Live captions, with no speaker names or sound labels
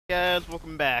Guys,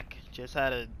 welcome back. Just had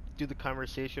to do the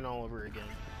conversation all over again.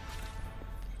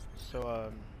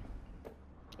 So,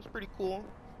 that's pretty cool.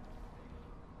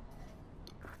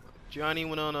 Johnny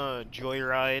went on a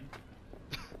joyride.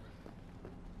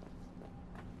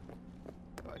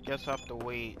 I guess I have to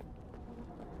wait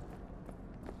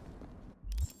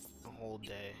a whole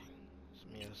day. So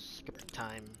I'm gonna skip the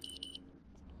time.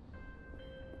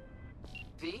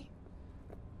 V?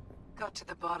 Got to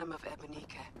the bottom of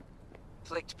Ebenica.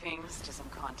 Flicked pings to some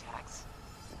contacts.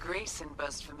 Grayson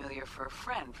buzzed familiar for a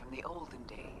friend from the olden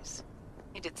days.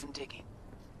 He did some digging.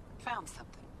 Found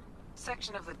something.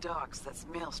 Section of the docks that's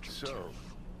Maelstrom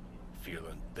turf.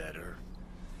 Feeling better?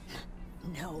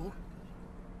 No.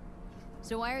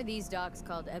 So why are these docks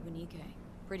called Ebenica?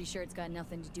 Pretty sure it's got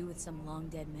nothing to do with some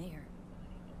long-dead mayor.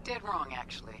 Dead wrong,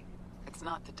 actually. It's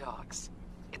not the docks.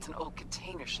 It's an old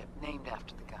container ship named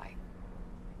after the guy.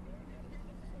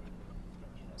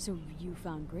 So you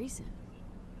found Grayson?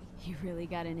 You really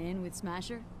got an in with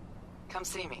Smasher? Come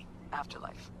see me.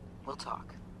 Afterlife. We'll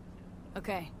talk.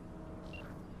 Okay.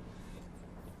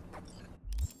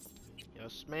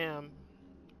 Yes, ma'am.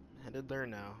 Headed there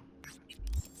now.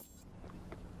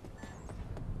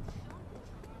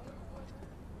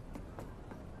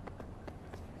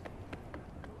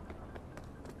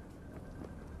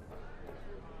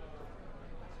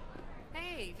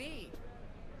 Hey, V.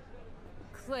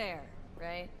 Claire,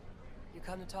 right? You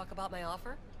come to talk about my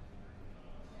offer?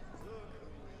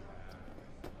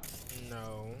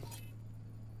 No.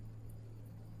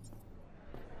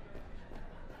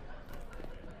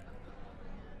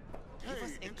 Hey,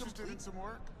 interested in some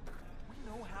work? We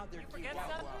know how they're forget getting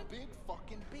something? big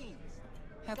fucking beans.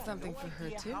 Have Got something no for her,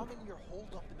 idea too. How many are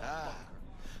holed up in that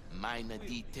bunker. Minor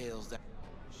details that...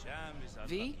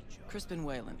 V? Crispin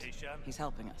Wayland. He's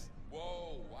helping us.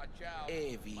 Whoa, watch out.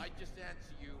 Hey, V. Might just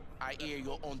answer you. I hear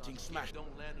you're hunting Smash.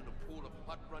 Don't land in a pool of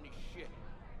hot runny shit.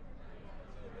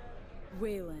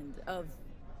 Wayland, of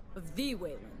the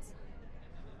Waylands.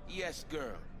 Yes,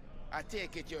 girl. I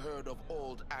take it you heard of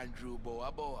old Andrew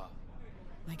Boa Boa.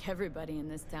 Like everybody in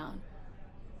this town.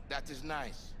 That is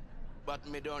nice. But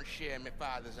me don't share my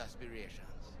father's aspirations.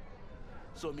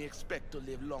 So me expect to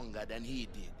live longer than he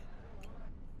did.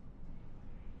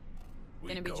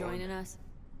 Gonna be joining us?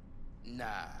 Nah,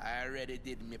 I already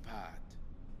did my part.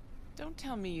 Don't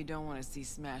tell me you don't want to see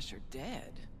Smasher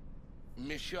dead.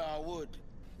 Me sure would,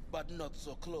 but not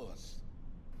so close.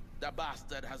 The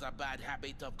bastard has a bad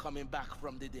habit of coming back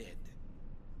from the dead.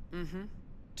 Mm-hmm.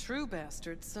 True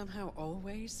bastards somehow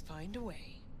always find a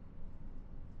way.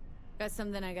 Got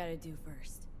something I gotta do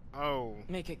first. Oh,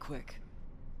 Make it quick.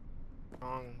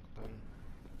 wrong then.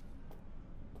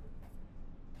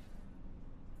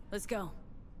 Let's go.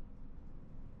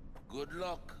 Good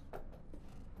luck.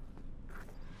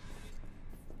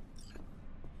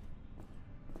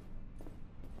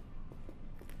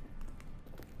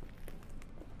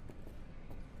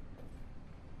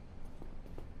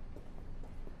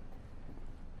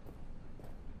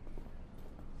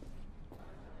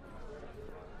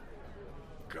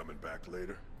 Coming back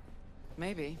later?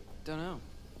 Maybe. Don't know.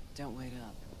 Don't wait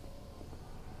up.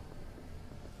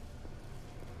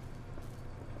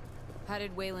 How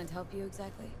did Wayland help you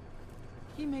exactly?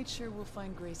 He made sure we'll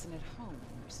find Grayson at home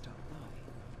when we stop by.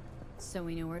 So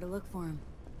we know where to look for him.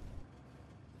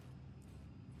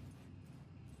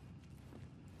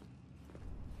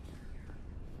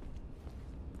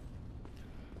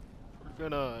 We're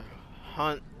gonna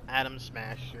hunt Adam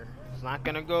Smasher. It's not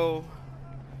gonna go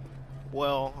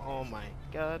well. Oh my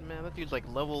god, man, that dude's like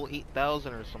level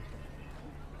 8,000 or something.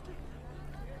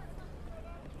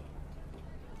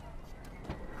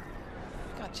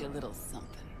 Got you a little something.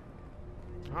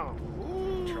 Oh,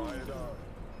 ooh. Try it out.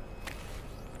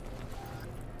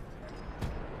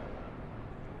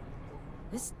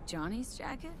 This Johnny's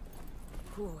jacket?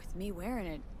 Ooh, with me wearing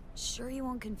it, sure he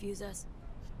won't confuse us?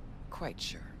 Quite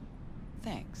sure.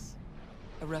 Thanks.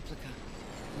 A replica.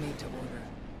 Made to order.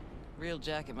 Real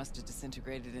jacket must have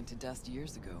disintegrated into dust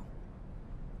years ago.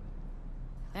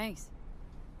 Thanks.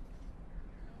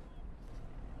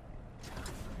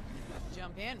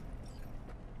 Jump in.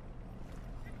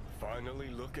 Finally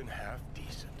looking half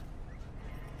decent.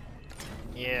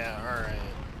 Yeah, alright.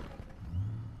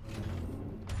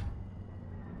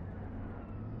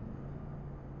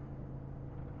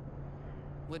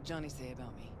 What'd Johnny say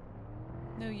about me?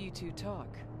 No, you two talk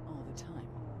all the time.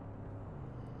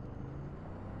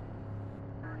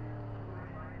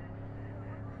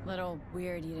 Little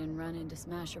weird you didn't run into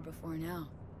Smasher before now.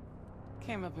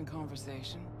 Came up in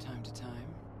conversation, time to time.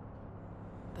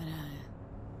 But,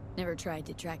 never tried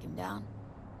to track him down?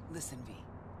 Listen, V.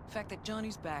 The fact that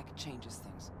Johnny's back changes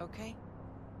things, okay?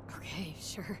 Okay,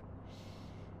 sure.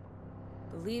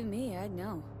 Believe me, I'd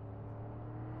know.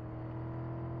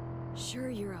 Sure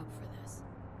you're up for this.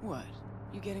 What?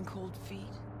 You getting cold feet?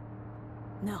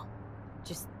 No.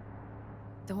 Just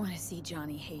don't want to see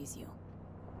Johnny haze you.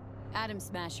 Atom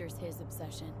Smasher's his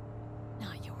obsession,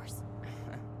 not yours.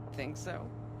 Think so?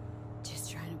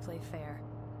 Just trying to play fair.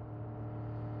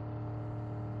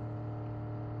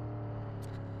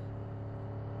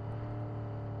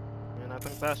 And I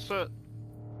think that's it.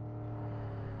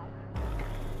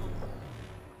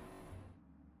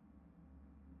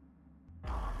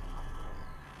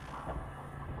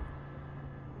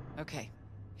 Okay,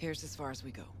 here's as far as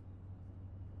we go.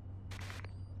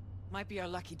 Might be our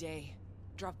lucky day.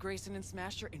 Drop Grayson and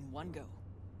Smasher in one go.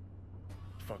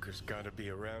 Fucker's gotta be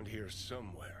around here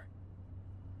somewhere.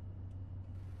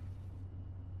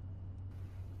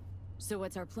 So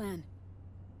what's our plan?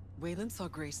 Wayland saw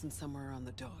Grayson somewhere on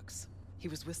the docks. He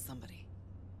was with somebody.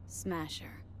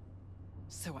 Smasher.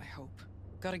 So I hope.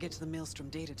 Gotta get to the Maelstrom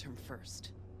data term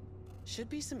first. Should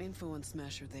be some info on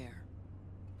Smasher there.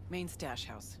 Main stash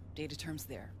house. Data term's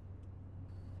there.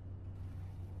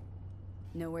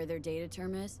 Know where their data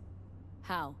term is?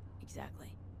 How, exactly?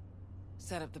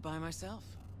 Set up the buy myself.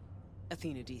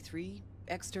 Athena D3,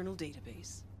 external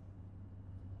database.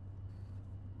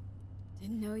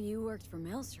 Didn't know you worked for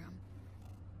Maelstrom.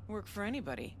 Work for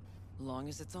anybody, long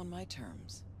as it's on my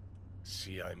terms.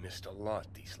 See, I missed a lot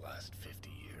these last 50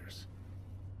 years.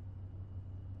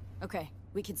 Okay,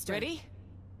 we can start. Ready?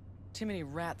 Too many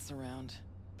rats around.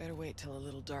 Better wait till a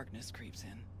little darkness creeps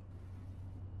in.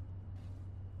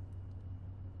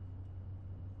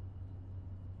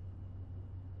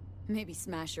 Maybe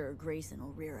Smasher or Grayson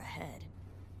will rear ahead.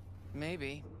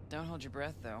 Maybe. Don't hold your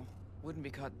breath, though. Wouldn't be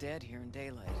caught dead here in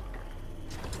daylight.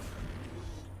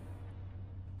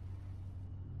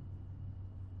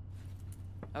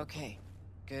 Okay.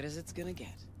 Good as it's gonna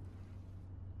get.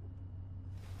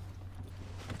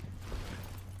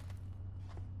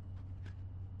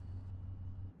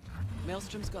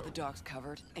 Maelstrom's got the docks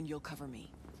covered, and you'll cover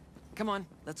me. Come on,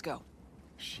 let's go.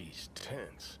 She's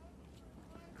tense.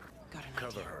 Got an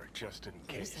Cover idea. her just in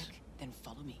Wait a case. sec, then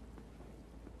follow me.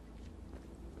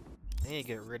 I need to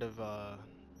get rid of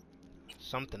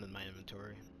something in my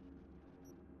inventory.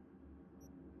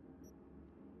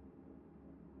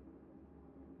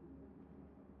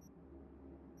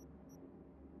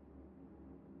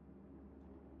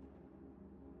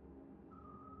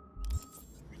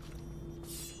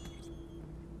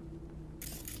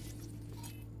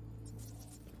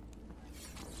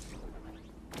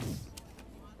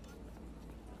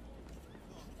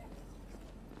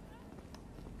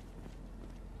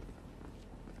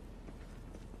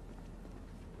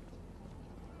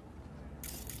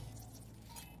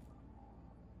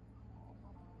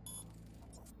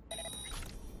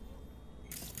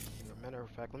 Matter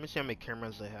of fact, let me see how many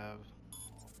cameras they have.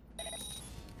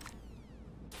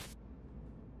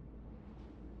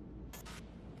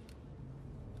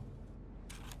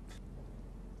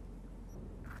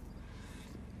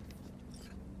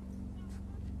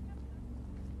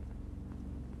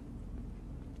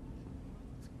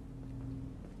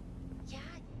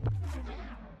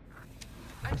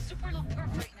 I'm super low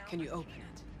perf right now. Can you open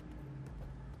it?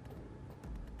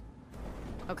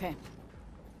 Okay.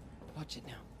 Watch it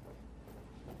now.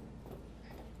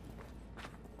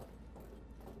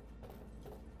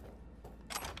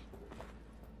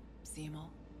 See 'em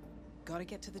all? Gotta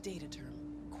get to the data term,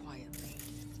 quietly.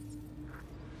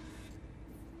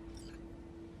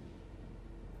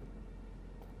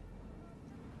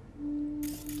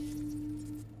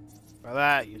 By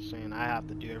that, you're saying I have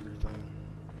to do everything.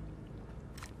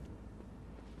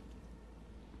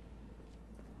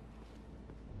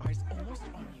 Eyes almost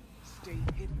on you. Stay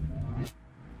hidden.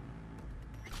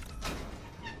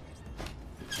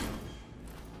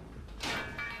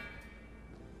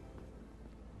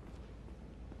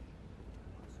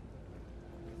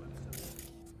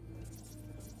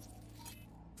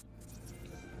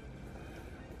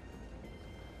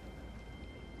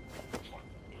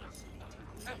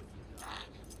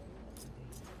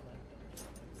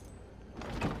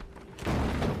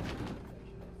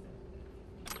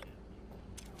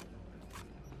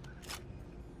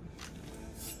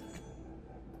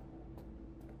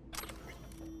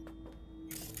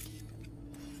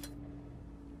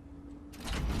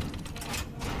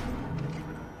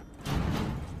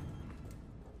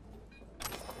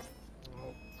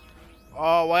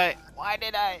 Oh wait, why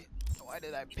did I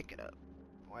pick it up?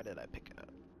 Why did I pick it up?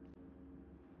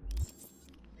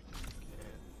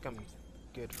 Okay, I'm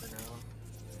good for now.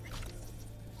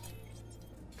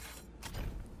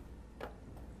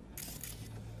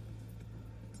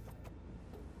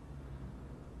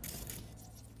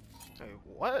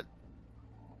 What?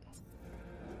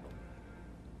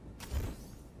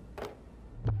 Oh,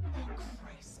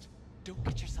 Christ. Don't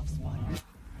get yourself spotted.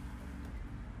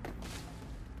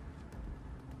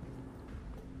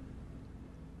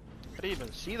 I didn't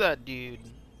even see that dude.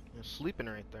 He was sleeping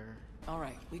right there. All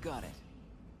right, we got it.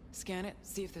 Scan it,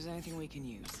 see if there's anything we can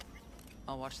use.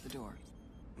 I'll watch the door.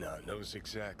 Nah, knows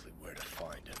exactly where to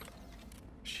find him.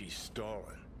 She's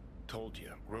stalling. Told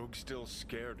you, Rogue's still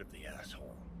scared of the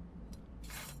asshole.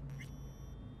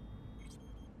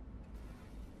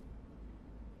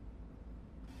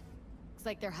 Looks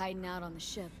like they're hiding out on the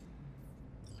ship.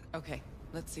 Okay,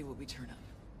 let's see what we turn up.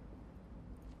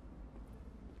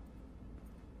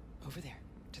 Over there,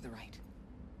 to the right.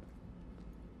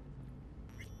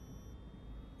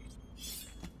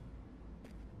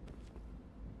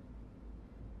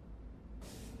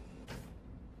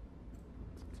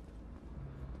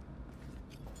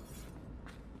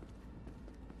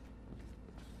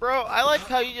 Bro, I like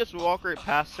how you just walk right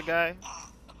past the guy.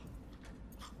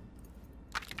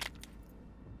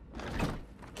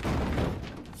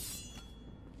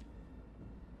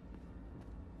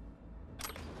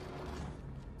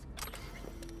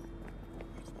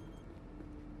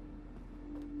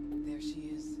 There she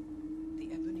is. The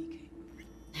Ebonique.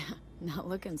 Not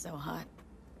looking so hot.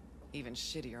 Even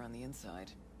shittier on the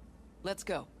inside. Let's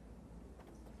go.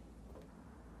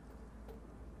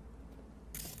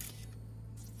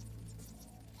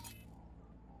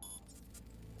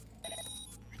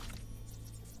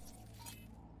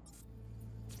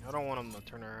 I don't want him to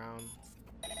turn around.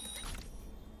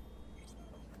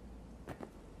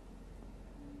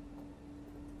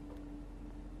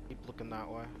 Keep looking that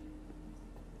way.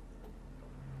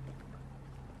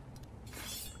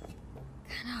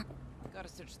 Gotta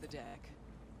search the deck.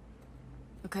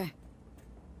 Okay.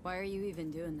 Why are you even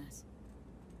doing this?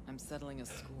 I'm settling a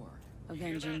score.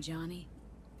 Avenging Johnny?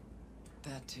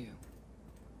 That too.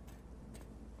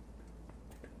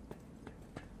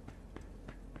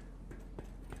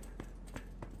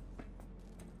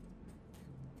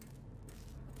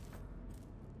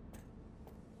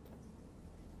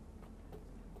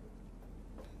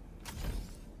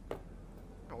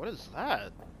 Oh, what is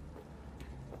that?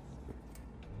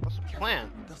 What's a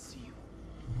plant? They'll see you.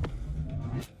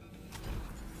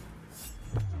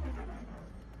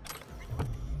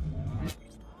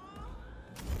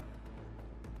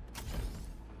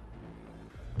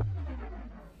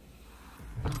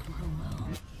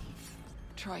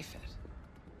 Tri-fit.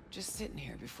 Just sitting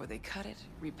here before they cut it,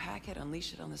 repack it,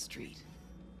 unleash it on the street.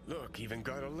 Look, even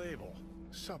got a label.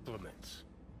 Supplements.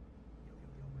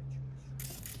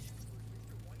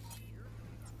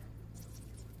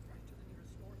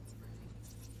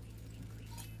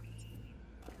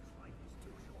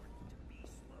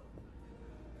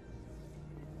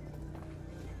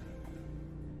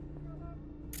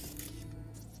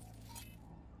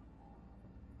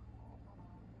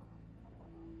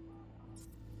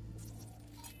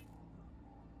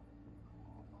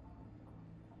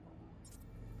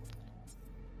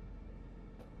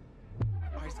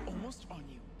 Eyes almost on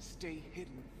you. Stay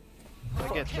hidden. I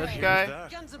get this Here's guy.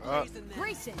 that. Guns a-blazing then.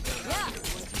 Grayson! Yeah!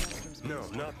 No,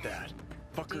 not that.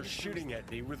 Fucker's shooting at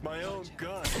me with my own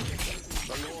gun.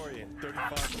 Valorian,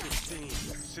 3515.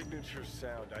 Signature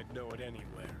sound, I'd know it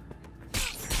anywhere.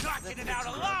 Not getting out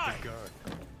Grab alive! the gun.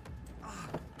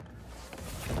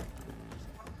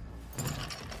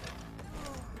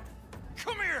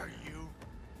 Come here, you!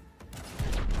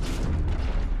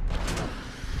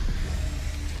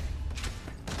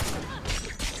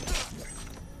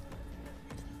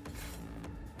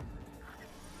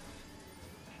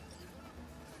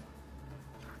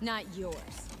 Not yours,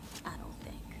 I don't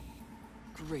think.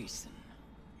 Grayson.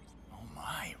 Oh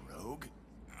my, Rogue.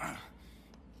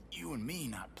 You and me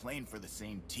not playing for the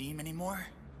same team anymore?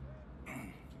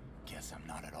 Guess I'm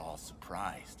not at all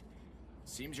surprised.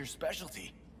 Seems your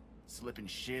specialty. Slipping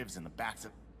shivs in the backs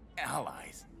of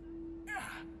allies.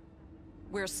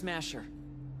 Where's Smasher?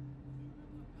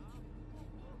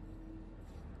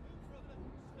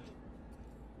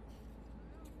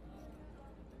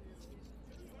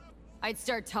 I'd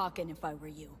start talking if I were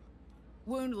you.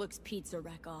 Wound looks pizza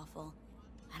wreck awful.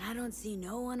 And I don't see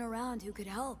no one around who could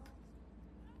help.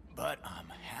 But I'm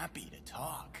happy to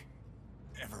talk.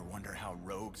 Ever wonder how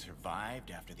Rogue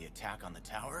survived after the attack on the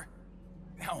tower?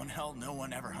 How in hell no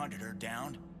one ever hunted her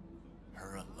down?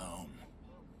 Her alone.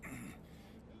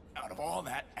 Out of all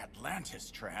that Atlantis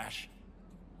trash.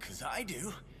 'Cause I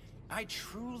do. I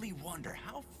truly wonder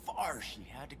how far she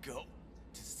had to go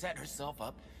to set herself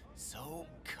up so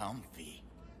comfy.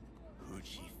 Who'd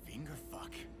she finger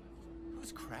fuck?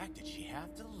 Whose crack did she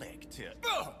have to lick to...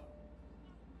 Ugh!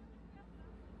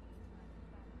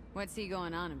 What's he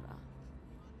going on about?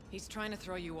 He's trying to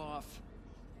throw you off.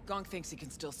 Gong thinks he can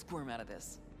still squirm out of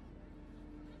this.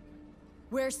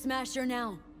 Where's Smasher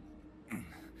now?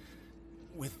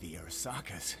 With the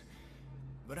Arasakas.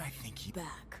 But I think he...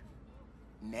 Back.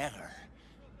 Never.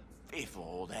 Faithful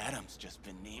old Adam's just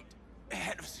been named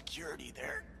head of security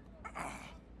there.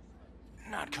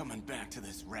 Not coming back to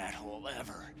this rat hole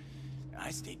ever.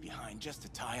 I stayed behind just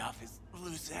to tie off his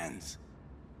loose ends.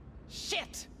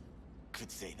 Shit!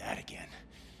 Could say that again.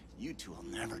 You two will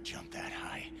never jump that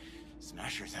high.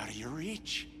 Smasher's out of your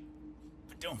reach.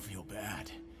 But don't feel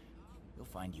bad. He'll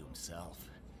find you himself.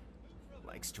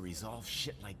 Likes to resolve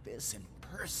shit like this in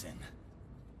person.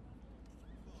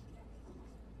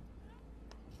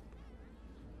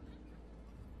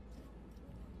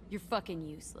 You're fucking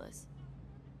useless.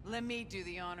 Let me do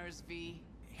the honors, V.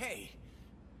 Hey,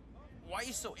 why are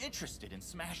you so interested in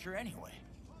Smasher anyway?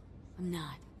 I'm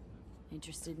not.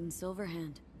 Interested in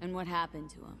Silverhand and what happened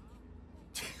to him.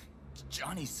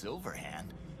 Johnny Silverhand?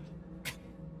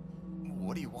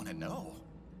 What do you want to know?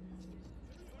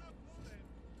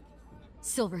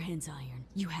 Silverhand's iron.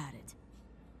 You had it.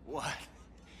 What?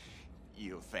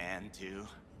 You a fan too?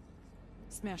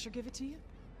 Smasher give it to you?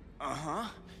 Uh-huh.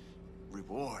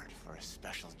 Reward for a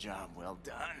special job well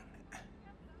done.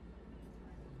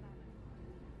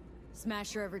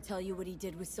 Smasher ever tell you what he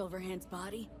did with Silverhand's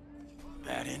body?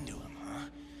 That into him, huh?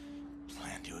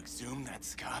 Plan to exhume that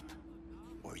scop?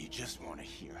 Or you just want to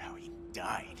hear how he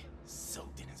died,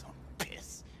 soaked in his own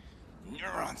piss?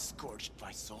 Neurons scorched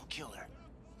by Soul Killer.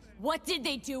 What did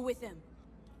they do with him?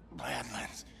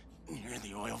 Badlands, near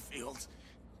the oil fields.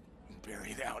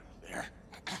 Buried out there.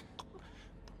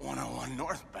 101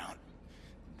 northbound.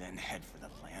 Then head for the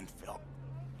landfill.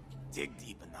 Dig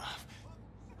deep enough.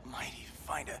 Might even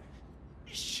find a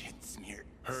shit-smeared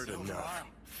Heard silver enough. arm.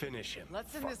 Finish him,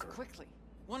 Let's end this fucker. quickly.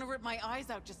 Want to rip my eyes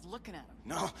out just looking at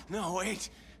him. No, wait.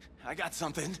 I got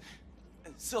something.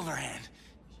 Silverhand.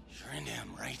 You're into him,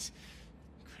 right?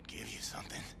 Could give you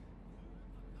something.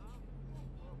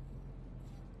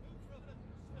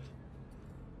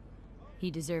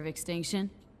 He deserve extinction?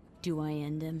 Do I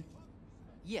end him?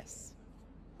 Yes.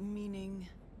 Meaning,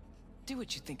 do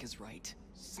what you think is right.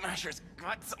 Smasher's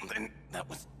got something that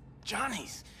was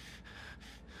Johnny's.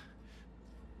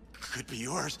 Could be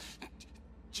yours.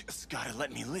 Just gotta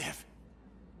let me live.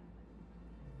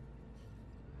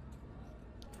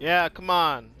 Yeah, come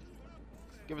on.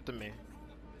 Give it to me.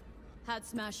 How'd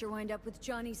Smasher wind up with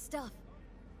Johnny's stuff?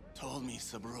 Told me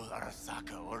Saburo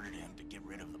Arasaka ordered him to get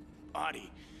rid of the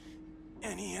body.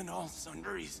 Any and all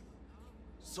sundries.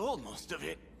 Sold most of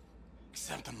it.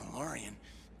 Except the Malorian.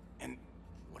 And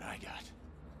what I got.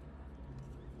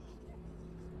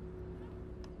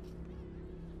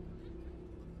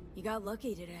 You got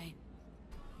lucky today.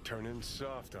 Turning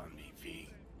soft on me, V.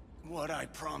 What I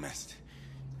promised.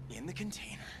 In the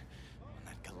container. On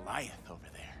that Goliath over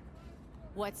there.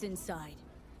 What's inside?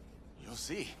 You'll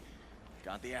see.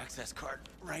 Got the access card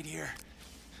right here.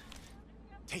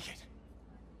 Take it.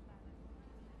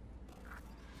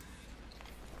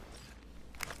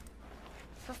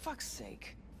 For fuck's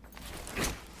sake.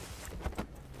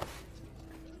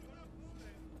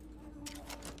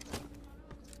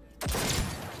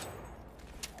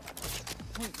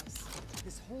 Pointless.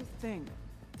 This whole thing.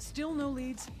 Still no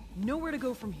leads, nowhere to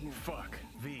go from here. Fuck.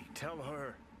 V, tell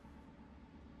her.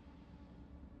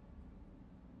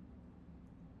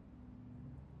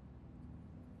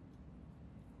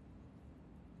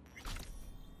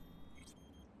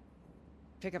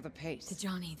 Pick up the pace. To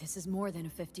Johnny, this is more than a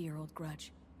 50-year-old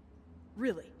grudge.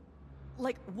 Really?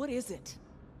 Like, what is it?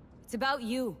 It's about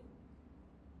you.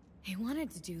 He wanted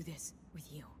to do this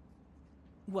with you.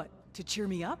 What, to cheer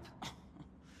me up?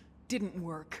 Didn't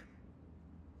work.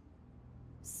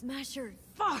 Smasher.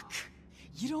 Fuck!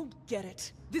 You don't get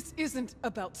it. This isn't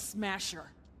about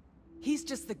Smasher. He's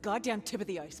just the goddamn tip of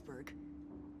the iceberg.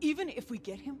 Even if we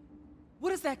get him,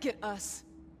 what does that get us?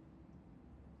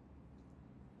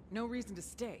 No reason to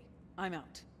stay. I'm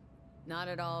out. Not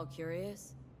at all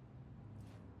curious?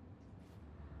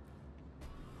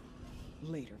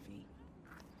 Later, V.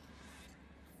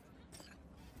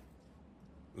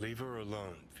 Leave her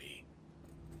alone, V.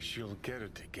 She'll get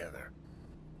it together.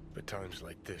 But times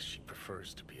like this, she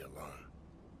prefers to be alone.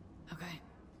 Okay.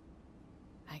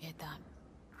 I get that.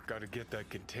 Gotta get that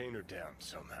container down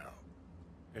somehow.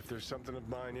 If there's something of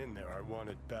mine in there, I want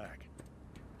it back.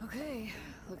 Okay,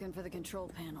 looking for the control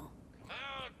panel.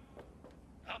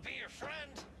 I'll be your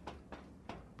friend.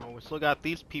 Oh, we still got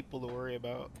these people to worry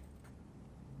about.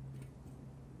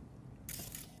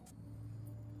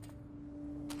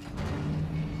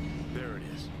 There it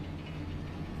is.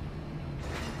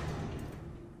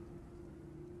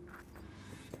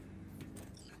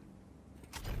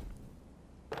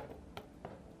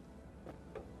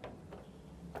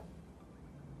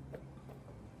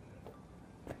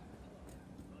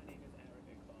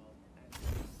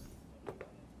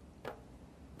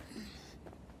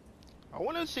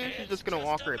 want to see if she's just gonna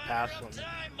walk right past him.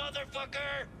 Time,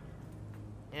 motherfucker!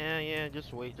 Yeah,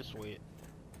 just wait,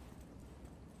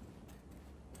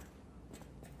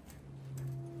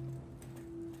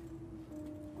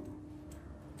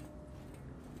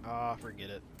 Ah, forget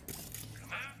it.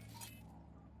 Come on.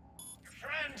 Your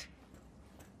friend!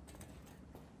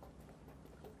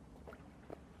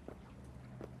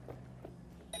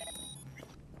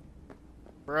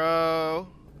 Bro.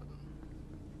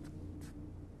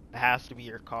 It has to be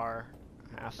your car.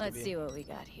 It has to Let's be. see what we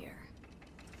got here.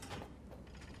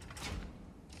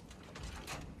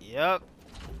 Yep.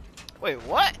 Wait,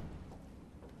 what?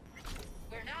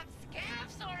 We're not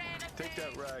scabs or anything! Take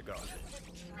that rag off.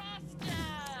 Trust us!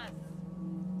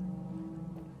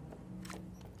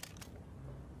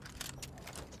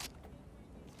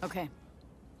 Okay.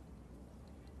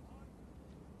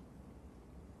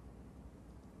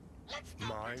 Let's not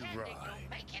My pretend that ride. you'll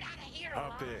make it out of here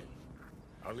Hop alive. in.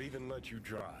 I'll even let you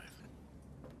drive.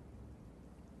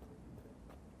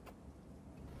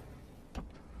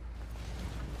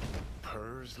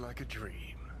 Purrs like a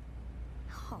dream.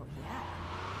 Oh, yeah.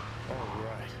 All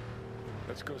right.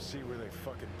 Let's go see where they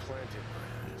fucking planted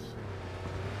my ass.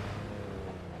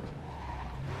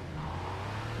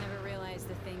 Never realized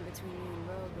the thing between you and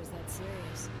Rogue was that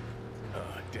serious.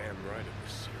 Damn right it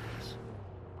was serious.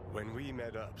 When we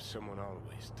met up, someone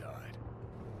always died.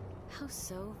 How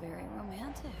so very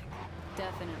romantic.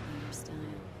 Definitely your style.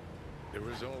 There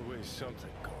was always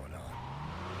something going on.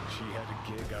 She had a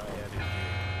gig, I had a gig.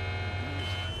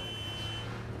 Music, that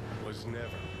is. Was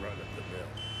never run of the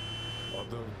mill.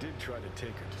 Although did try to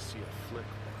take her to see a flick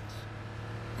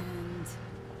once.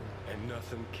 And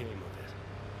nothing came of it,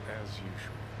 as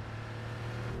usual.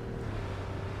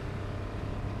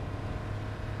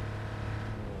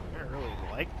 I really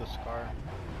like this car.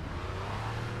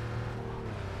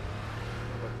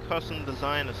 A custom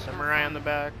design, a samurai on the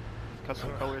back, custom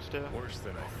colors too. Worse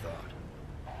than I thought.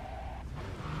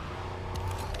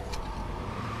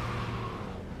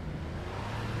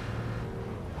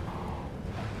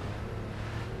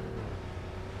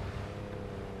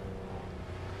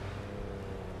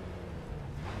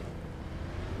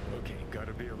 Okay,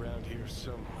 gotta be around here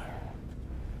somewhere.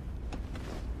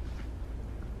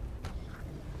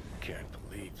 Can't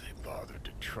believe they bothered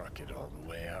to truck it all the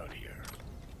way out here.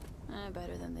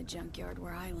 Better than the junkyard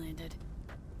where I landed.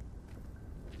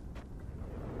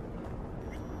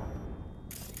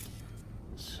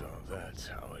 So that's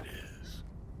how it is.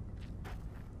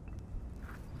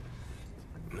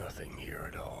 Nothing here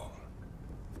at all.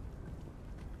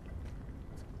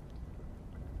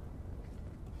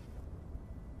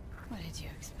 What did you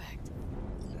expect?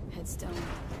 Headstone,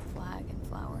 flag, and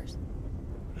flowers?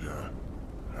 No,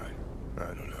 I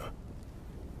don't know.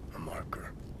 A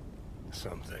marker.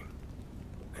 Something.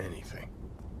 Anything.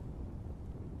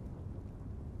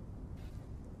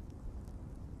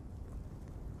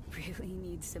 Really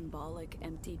need symbolic,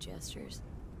 empty gestures?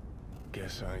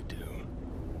 Guess I do.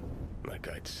 Like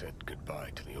I'd said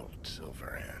goodbye to the old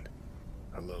Silverhand.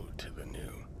 Hello to the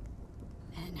new.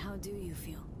 And how do you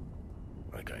feel?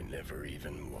 Like I never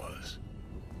even was.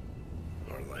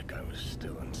 Or like I was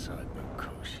still inside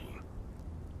Mikoshi.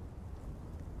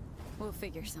 We'll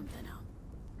figure something out.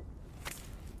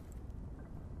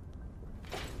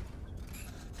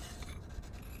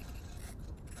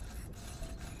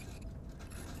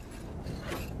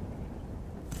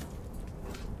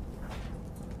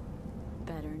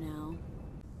 Better now?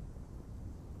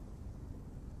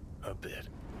 A bit.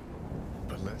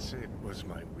 But let's say it was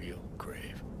my real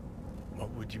grave.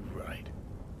 What would you write?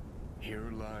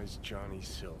 Here lies Johnny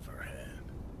Silverhand.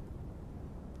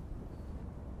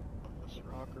 This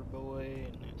rocker boy,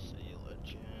 and it's a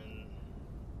legend.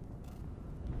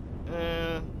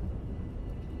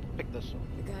 Pick this one.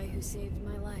 The guy who saved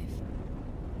my life.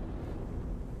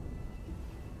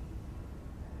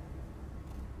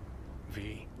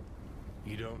 V,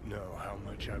 you don't know how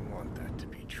much I want that to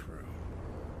be true.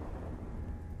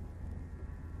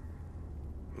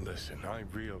 Listen, I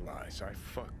realize I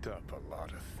fucked up a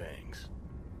lot of things.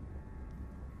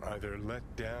 Either let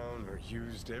down or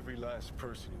used every last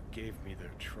person who gave me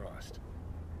their trust.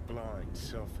 Blind,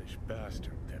 selfish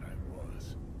bastard that I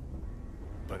was.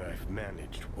 But I've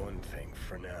managed one thing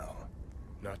for now.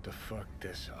 Not to fuck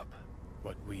this up.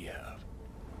 What we have.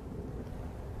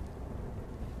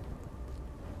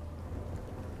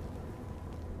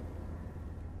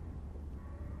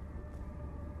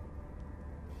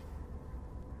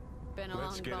 Been a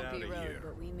Let's long, get bumpy outta road, here.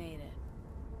 but we made it.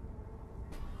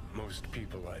 Most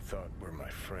people I thought were my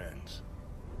friends.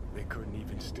 They couldn't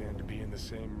even stand to be in the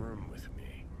same room with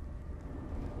me.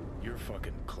 You're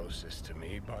fucking closest to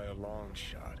me by a long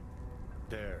shot.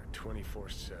 there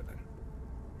 24/7.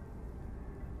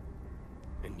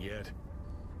 And yet,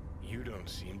 you don't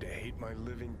seem to hate my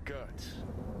living guts.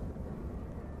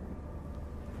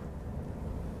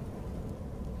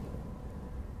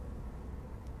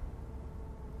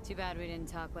 Too bad we didn't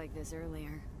talk like this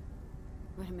earlier.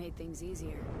 Would have made things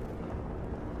easier.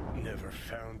 Never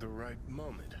found the right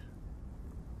moment.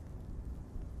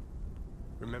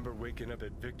 Remember waking up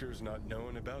at Victor's not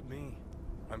knowing about me?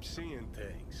 I'm seeing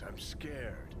things, I'm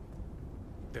scared.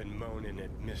 Then moaning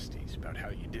at Misty's about how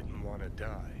you didn't want to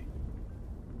die.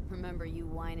 Remember you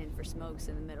whining for smokes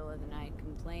in the middle of the night,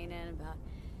 complaining about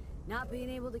not being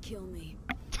able to kill me.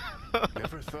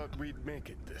 Never thought we'd make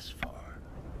it this far.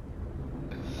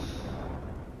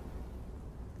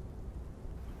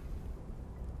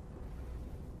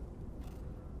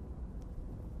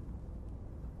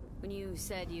 When you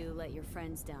said you let your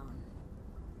friends down,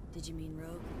 did you mean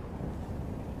Rogue?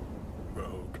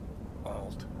 Rogue,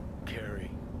 Alt,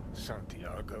 Carrie,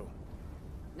 Santiago.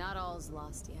 Not all's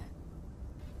lost yet.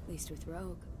 At least with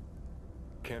Rogue.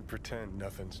 Can't pretend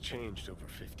nothing's changed over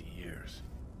 50 years.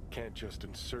 Can't just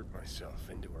insert myself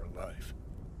into her life.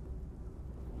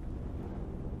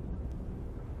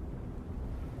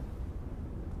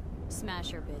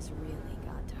 Smasher biz really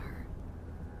got to her.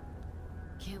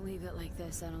 Can't leave it like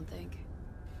this, I don't think.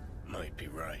 Might be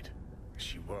right.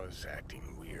 She was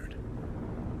acting weird.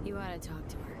 You ought to talk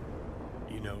to her.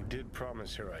 You know, did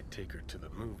promise her I'd take her to the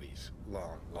movies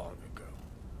long ago.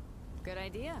 Good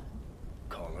idea.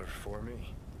 Call her for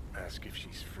me. Ask if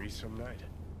she's free some night.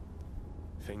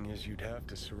 Thing is, you'd have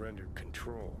to surrender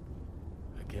control.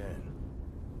 Again.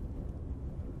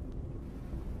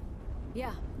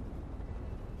 Yeah.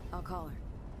 I'll call her.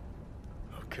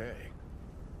 Okay.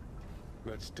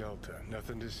 Let's Delta.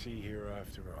 Nothing to see here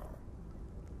after all.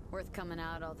 Worth coming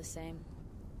out all the same.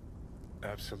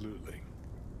 Absolutely.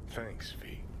 Thanks,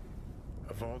 V.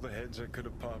 Of all the heads I could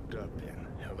have popped up in,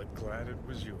 hella glad it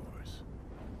was yours.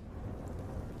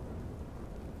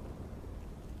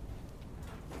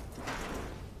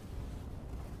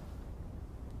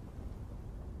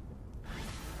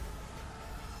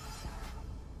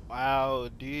 Wow,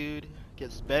 dude.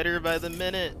 Gets better by the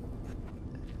minute.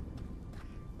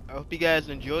 I hope you guys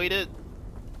enjoyed it.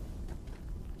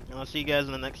 And I'll see you guys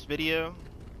in the next video.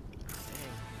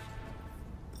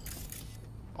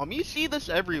 You see this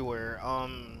everywhere.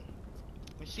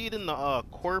 You see it in the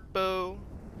Corpo.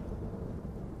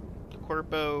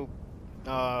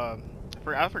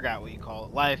 I forgot what you call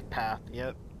it. Life path.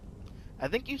 Yep. I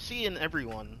think you see it in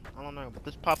everyone. I don't know, but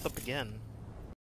this popped up again.